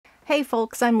Hey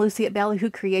folks, I'm Lucy at Ballyhoo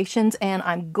Creations, and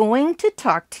I'm going to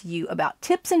talk to you about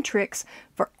tips and tricks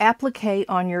for applique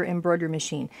on your embroidery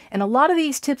machine. And a lot of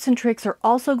these tips and tricks are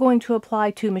also going to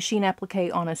apply to machine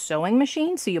applique on a sewing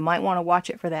machine, so you might want to watch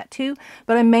it for that too.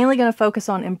 But I'm mainly going to focus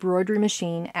on embroidery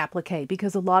machine applique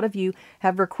because a lot of you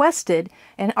have requested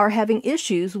and are having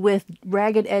issues with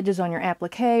ragged edges on your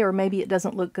applique, or maybe it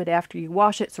doesn't look good after you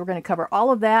wash it. So we're going to cover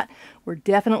all of that. We're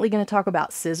definitely going to talk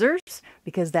about scissors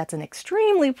because that's an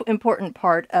extremely important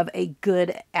part of a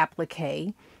good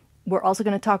applique. We're also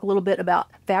going to talk a little bit about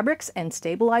fabrics and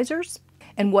stabilizers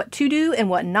and what to do and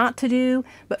what not to do.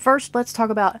 But first, let's talk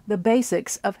about the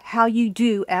basics of how you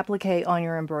do applique on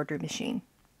your embroidery machine.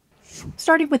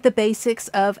 Starting with the basics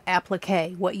of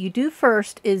applique, what you do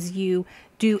first is you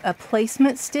do a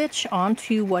placement stitch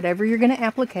onto whatever you're going to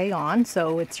applique on.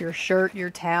 So it's your shirt, your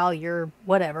towel, your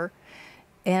whatever.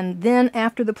 And then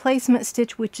after the placement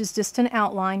stitch, which is just an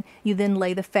outline, you then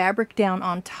lay the fabric down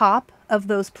on top of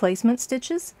those placement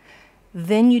stitches.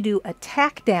 Then you do a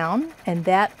tack down, and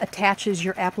that attaches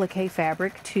your applique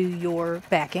fabric to your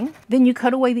backing. Then you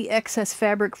cut away the excess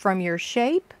fabric from your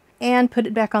shape and put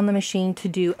it back on the machine to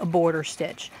do a border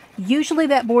stitch. Usually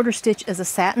that border stitch is a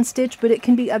satin stitch, but it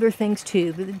can be other things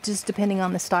too, just depending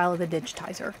on the style of the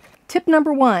digitizer. Tip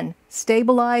number 1,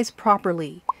 stabilize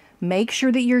properly. Make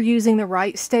sure that you're using the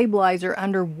right stabilizer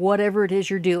under whatever it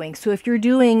is you're doing. So if you're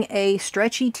doing a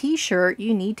stretchy t-shirt,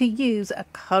 you need to use a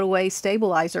cutaway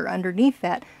stabilizer underneath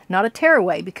that, not a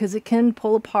tearaway, because it can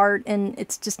pull apart and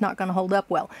it's just not going to hold up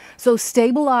well. So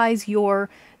stabilize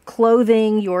your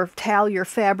clothing, your towel, your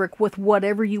fabric with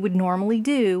whatever you would normally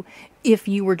do if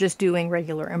you were just doing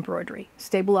regular embroidery.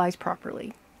 Stabilize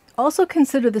properly. Also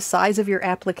consider the size of your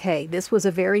applique. This was a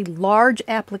very large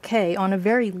applique on a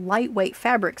very lightweight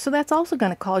fabric, so that's also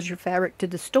going to cause your fabric to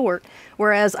distort,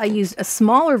 whereas I used a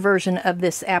smaller version of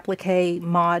this applique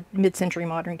mod mid-century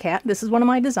modern cat. This is one of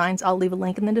my designs. I'll leave a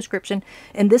link in the description,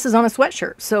 and this is on a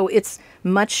sweatshirt, so it's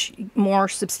much more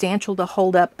substantial to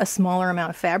hold up a smaller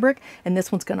amount of fabric, and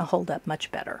this one's going to hold up much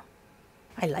better.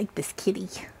 I like this kitty.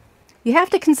 You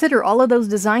have to consider all of those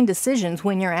design decisions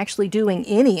when you're actually doing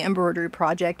any embroidery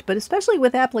project, but especially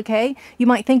with applique, you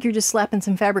might think you're just slapping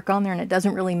some fabric on there and it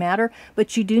doesn't really matter,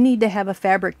 but you do need to have a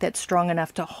fabric that's strong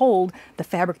enough to hold the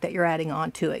fabric that you're adding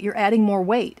onto it. You're adding more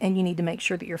weight, and you need to make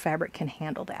sure that your fabric can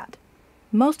handle that.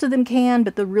 Most of them can,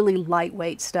 but the really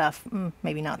lightweight stuff,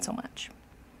 maybe not so much.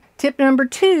 Tip number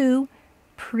 2,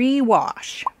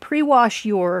 pre-wash. Pre-wash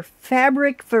your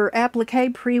fabric for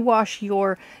applique, pre-wash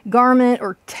your garment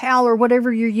or towel or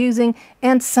whatever you're using,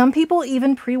 and some people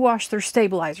even pre-wash their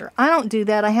stabilizer. I don't do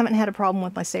that. I haven't had a problem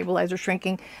with my stabilizer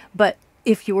shrinking, but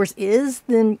if yours is,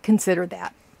 then consider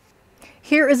that.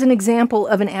 Here is an example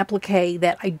of an applique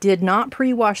that I did not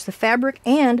pre-wash the fabric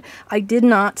and I did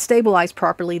not stabilize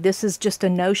properly. This is just a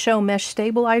no-show mesh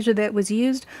stabilizer that was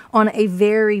used on a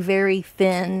very, very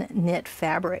thin knit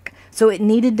fabric. So it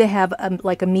needed to have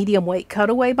like a medium weight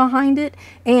cutaway behind it,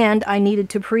 and I needed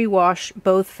to pre-wash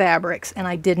both fabrics, and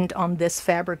I didn't on this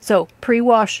fabric. So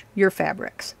pre-wash your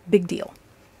fabrics. Big deal.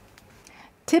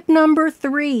 Tip number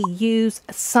 3, use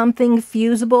something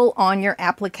fusible on your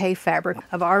applique fabric.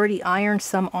 I've already ironed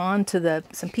some on to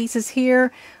some pieces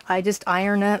here. I just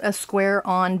iron a square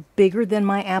on bigger than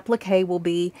my applique will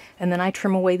be, and then I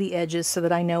trim away the edges so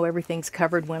that I know everything's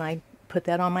covered when I put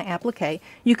that on my applique.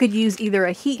 You could use either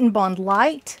a Heat and Bond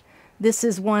Light. This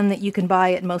is one that you can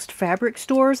buy at most fabric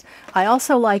stores. I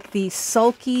also like the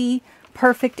Sulky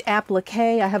Perfect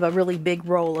Applique. I have a really big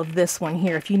roll of this one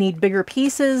here. If you need bigger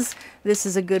pieces, this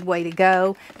is a good way to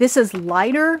go. This is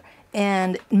lighter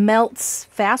and melts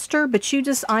faster, but you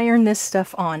just iron this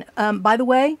stuff on. By the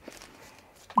way,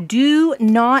 do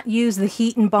not use the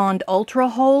Heat and Bond Ultra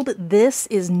Hold. This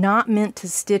is not meant to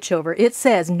stitch over. It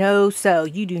says no sew.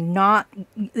 You do not,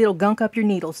 it'll gunk up your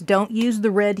needles. Don't use the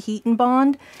red Heat and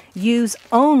Bond. Use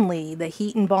only the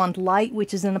Heat and Bond Light,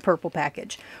 which is in the purple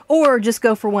package. Or just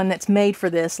go for one that's made for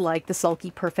this, like the Sulky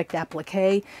Perfect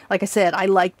Applique. Like I said, I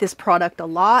like this product a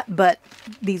lot, but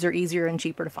these are easier and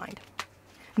cheaper to find.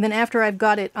 And then after I've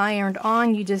got it ironed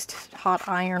on, you just hot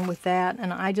iron with that,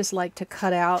 and I just like to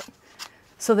cut out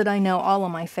so that I know all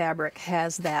of my fabric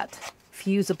has that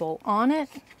fusible on it.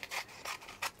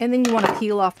 And then you want to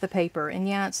peel off the paper. And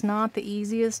yeah, it's not the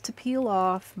easiest to peel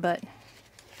off, but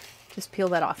just peel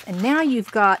that off. And now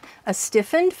you've got a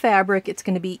stiffened fabric. It's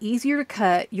going to be easier to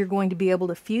cut. You're going to be able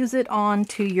to fuse it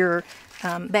onto your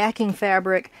backing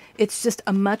fabric. It's just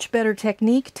a much better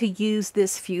technique to use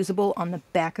this fusible on the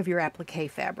back of your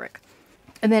applique fabric.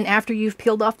 And then after you've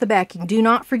peeled off the backing, do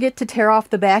not forget to tear off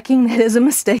the backing. That is a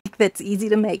mistake that's easy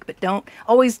to make, but don't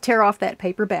always tear off that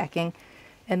paper backing.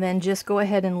 And then just go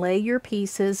ahead and lay your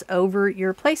pieces over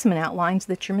your placement outlines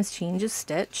that your machine just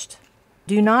stitched.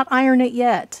 Do not iron it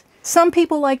yet. Some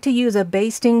people like to use a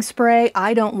basting spray.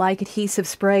 I don't like adhesive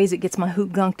sprays. It gets my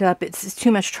hoop gunked up. It's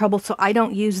too much trouble, so I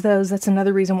don't use those. That's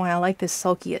another reason why I like this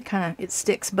Sulky. It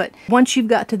sticks. But once you've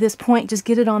got to this point, just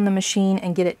get it on the machine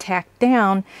and get it tacked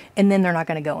down, and then they're not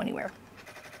going to go anywhere.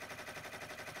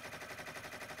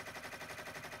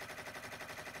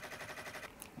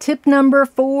 Tip number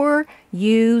 4,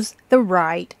 use the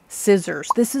right scissors.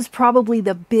 This is probably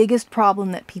the biggest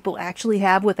problem that people actually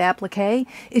have with applique,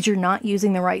 is you're not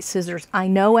using the right scissors. I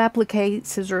know applique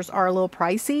scissors are a little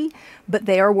pricey, but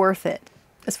they are worth it.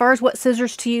 As far as what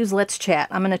scissors to use, let's chat.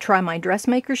 I'm going to try my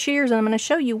dressmaker shears, and I'm going to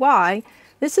show you why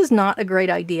this is not a great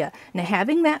idea. Now,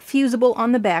 having that fusible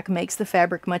on the back makes the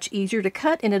fabric much easier to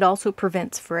cut, and it also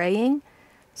prevents fraying,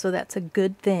 so that's a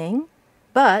good thing.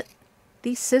 But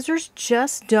these scissors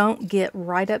just don't get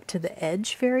right up to the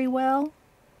edge very well.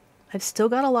 I've still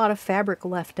got a lot of fabric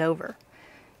left over.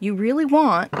 You really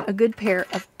want a good pair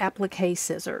of applique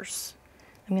scissors.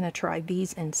 I'm going to try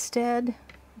these instead.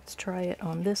 Let's try it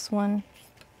on this one.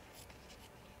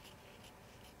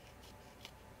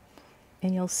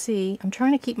 And you'll see, I'm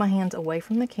trying to keep my hands away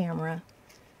from the camera.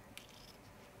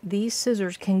 These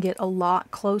scissors can get a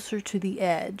lot closer to the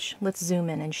edge. Let's zoom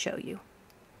in and show you.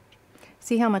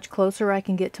 See how much closer I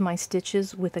can get to my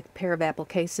stitches with a pair of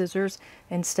applique scissors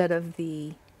instead of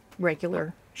the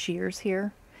regular shears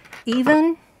here.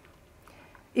 Even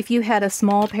if you had a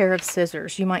small pair of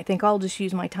scissors, you might think, I'll just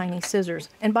use my tiny scissors.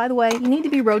 And by the way, you need to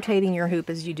be rotating your hoop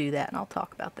as you do that, and I'll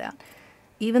talk about that.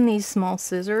 Even these small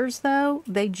scissors, though,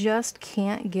 they just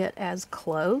can't get as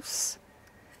close.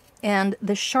 And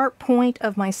the sharp point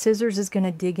of my scissors is going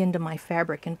to dig into my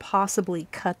fabric and possibly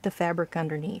cut the fabric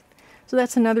underneath. So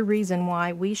that's another reason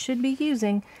why we should be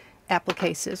using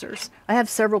applique scissors. I have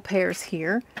several pairs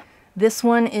here. This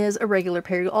one is a regular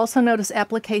pair. You'll also notice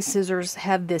applique scissors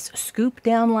have this scoop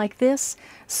down like this,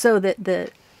 so that the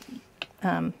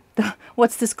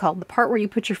what's this called? The part where you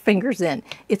put your fingers in.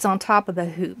 It's on top of the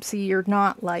hoop, so you're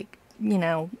not like, you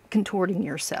know, contorting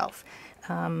yourself.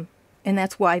 And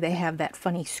that's why they have that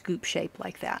funny scoop shape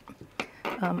like that.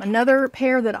 Another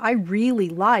pair that I really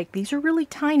like, these are really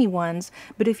tiny ones,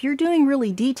 but if you're doing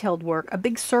really detailed work, a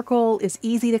big circle is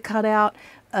easy to cut out.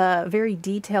 Very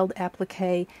detailed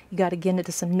applique, you got to get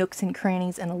into some nooks and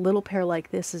crannies, and a little pair like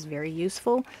this is very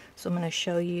useful. So I'm going to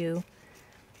show you.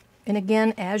 And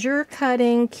again, as you're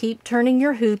cutting, keep turning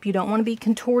your hoop. You don't want to be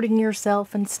contorting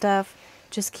yourself and stuff.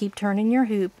 Just keep turning your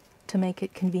hoop to make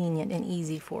it convenient and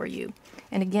easy for you.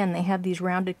 And again, they have these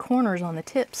rounded corners on the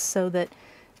tips so that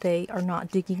they are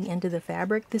not digging into the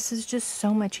fabric. This is just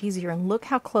so much easier, and look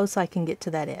how close I can get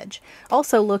to that edge.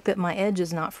 Also look that my edge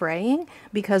is not fraying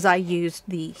because I used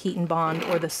the Heat and Bond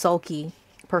or the Sulky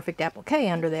Perfect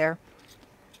Applique under there.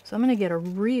 So I'm going to get a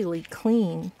really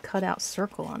clean cutout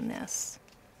circle on this.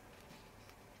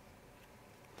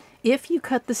 If you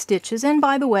cut the stitches, and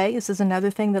by the way, this is another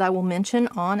thing that I will mention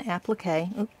on applique.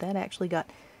 Oop, that actually got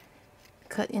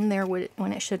cut in there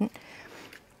when it shouldn't.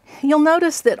 You'll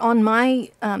notice that on my,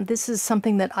 this is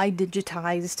something that I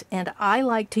digitized, and I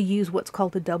like to use what's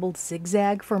called a double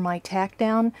zigzag for my tack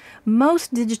down.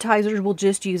 Most digitizers will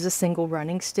just use a single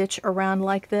running stitch around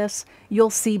like this.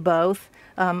 You'll see both.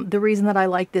 The reason that I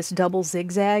like this double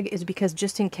zigzag is because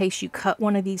just in case you cut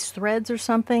one of these threads or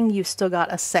something, you've still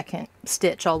got a second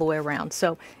stitch all the way around.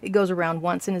 So it goes around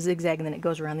once in a zigzag, and then it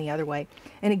goes around the other way.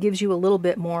 And it gives you a little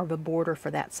bit more of a border for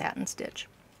that satin stitch.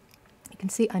 You can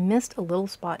see I missed a little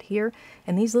spot here,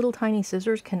 and these little tiny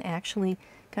scissors can actually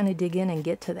kind of dig in and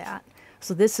get to that.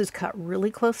 So this is cut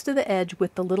really close to the edge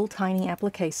with the little tiny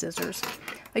applique scissors.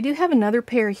 I do have another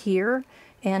pair here,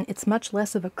 and it's much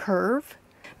less of a curve,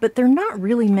 but they're not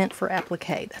really meant for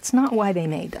applique. That's not why they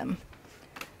made them.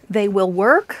 They will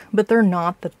work, but they're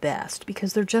not the best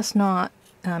because they're just not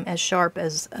as sharp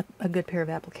as a good pair of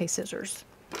applique scissors.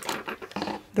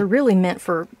 They're really meant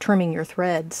for trimming your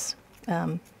threads,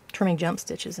 trimming jump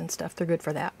stitches and stuff. They're good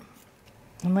for that.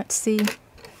 And let's see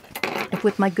if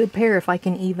with my good pair, if I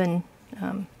can even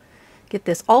get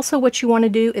this. Also, what you want to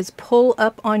do is pull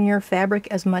up on your fabric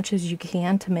as much as you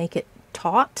can to make it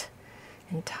taut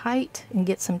and tight and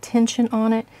get some tension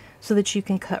on it so that you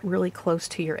can cut really close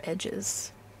to your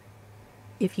edges.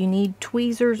 If you need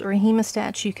tweezers or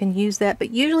hemostats, you can use that,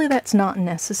 but usually that's not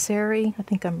necessary. I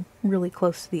think I'm really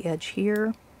close to the edge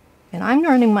here. And I'm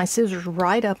running my scissors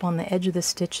right up on the edge of the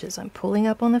stitches. I'm pulling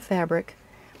up on the fabric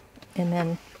and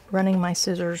then running my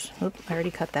scissors, oops, I already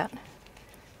cut that,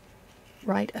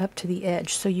 right up to the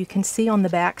edge. So you can see on the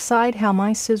back side how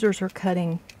my scissors are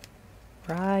cutting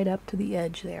right up to the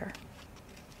edge there.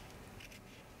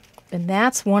 And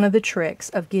that's one of the tricks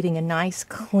of getting a nice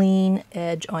clean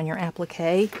edge on your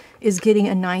applique, is getting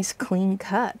a nice clean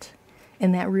cut.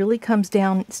 And that really comes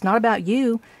down, it's not about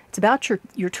you, it's about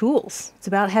your tools. It's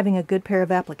about having a good pair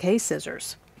of applique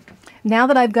scissors. Now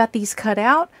that I've got these cut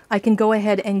out, I can go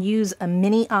ahead and use a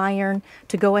mini iron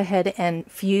to go ahead and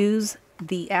fuse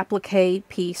the applique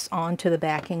piece onto the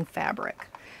backing fabric.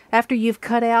 After you've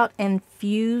cut out and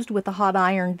fused with the hot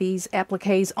iron these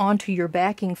appliques onto your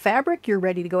backing fabric, you're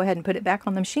ready to go ahead and put it back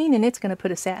on the machine, and it's going to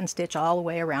put a satin stitch all the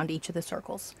way around each of the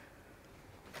circles.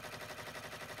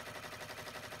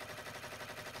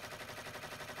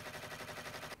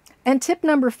 And tip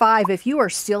number 5, if you are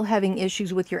still having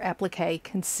issues with your applique,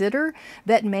 consider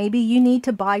that maybe you need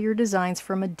to buy your designs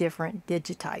from a different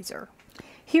digitizer.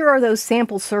 Here are those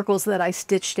sample circles that I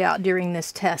stitched out during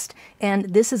this test, and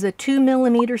this is a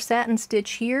 2mm satin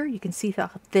stitch here. You can see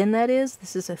how thin that is.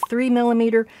 This is a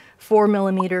 3mm,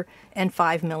 4mm, and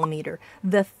 5mm.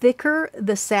 The thicker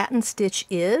the satin stitch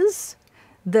is,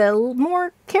 the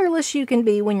more careless you can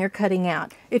be when you're cutting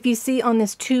out. If you see on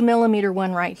this 2mm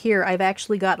one right here, I've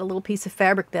actually got a little piece of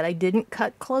fabric that I didn't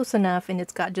cut close enough, and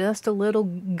it's got just a little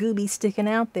gooby sticking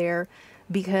out there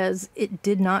because it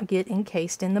did not get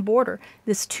encased in the border.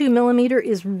 This 2mm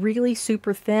is really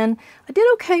super thin. I did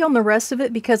okay on the rest of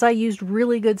it because I used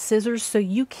really good scissors, so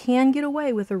you can get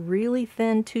away with a really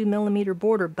thin 2mm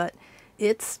border, but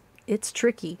it's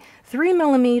tricky.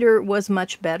 3mm was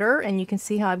much better, and you can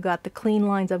see how I've got the clean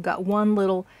lines. I've got one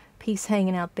little piece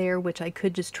hanging out there, which I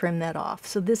could just trim that off.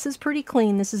 So this is pretty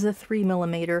clean. This is a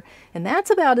 3mm, and that's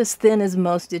about as thin as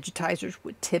most digitizers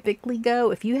would typically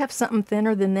go. If you have something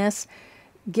thinner than this,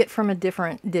 get from a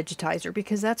different digitizer,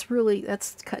 because that's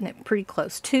cutting it pretty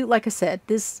close. 2, like I said,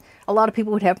 a lot of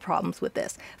people would have problems with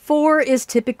this. 4 is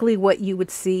typically what you would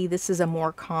see. This is a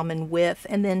more common width.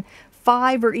 And then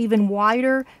 5 or even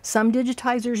wider, some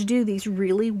digitizers do these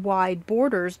really wide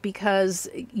borders because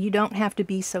you don't have to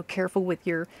be so careful with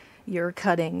your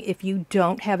cutting. If you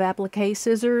don't have applique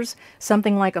scissors,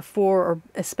 something like a 4 or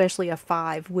especially a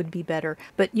 5 would be better.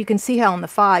 But you can see how on the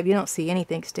 5 you don't see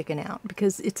anything sticking out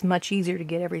because it's much easier to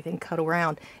get everything cut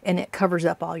around, and it covers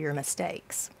up all your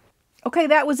mistakes. Okay,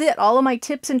 that was it. All of my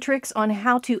tips and tricks on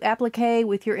how to applique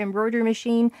with your embroidery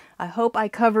machine. I hope I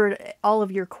covered all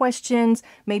of your questions,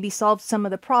 maybe solved some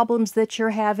of the problems that you're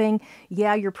having.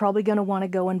 Yeah, you're probably going to want to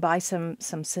go and buy some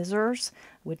scissors.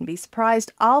 Wouldn't be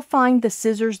surprised. I'll find the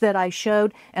scissors that I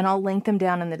showed and I'll link them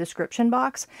down in the description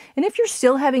box. And if you're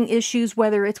still having issues,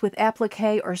 whether it's with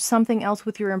applique or something else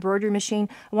with your embroidery machine,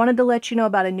 I wanted to let you know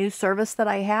about a new service that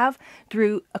I have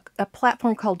through a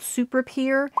platform called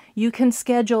Superpeer. You can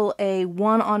schedule a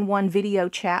one-on-one video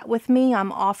chat with me.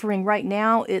 I'm offering right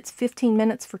now, it's 15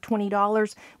 minutes for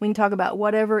 $20. We can talk about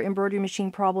whatever embroidery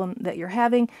machine problem that you're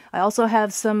having. I also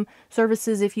have some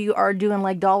services if you are doing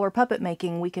like doll or puppet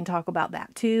making. We can talk about that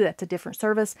too. That's a different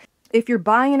service. If you're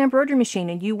buying an embroidery machine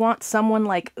and you want someone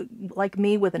like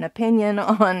me with an opinion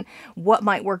on what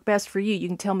might work best for you, you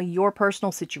can tell me your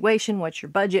personal situation, what's your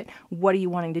budget, what are you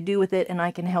wanting to do with it, and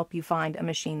I can help you find a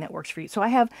machine that works for you. So I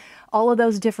have all of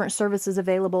those different services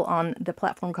available on the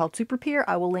platform called Superpeer.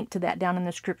 I will link to that down in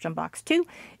the description box too.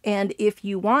 And if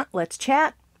you want, let's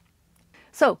chat.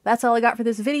 So that's all I got for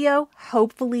this video.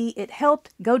 Hopefully it helped.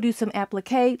 Go do some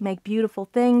applique, make beautiful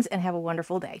things, and have a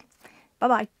wonderful day.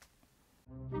 Bye-bye.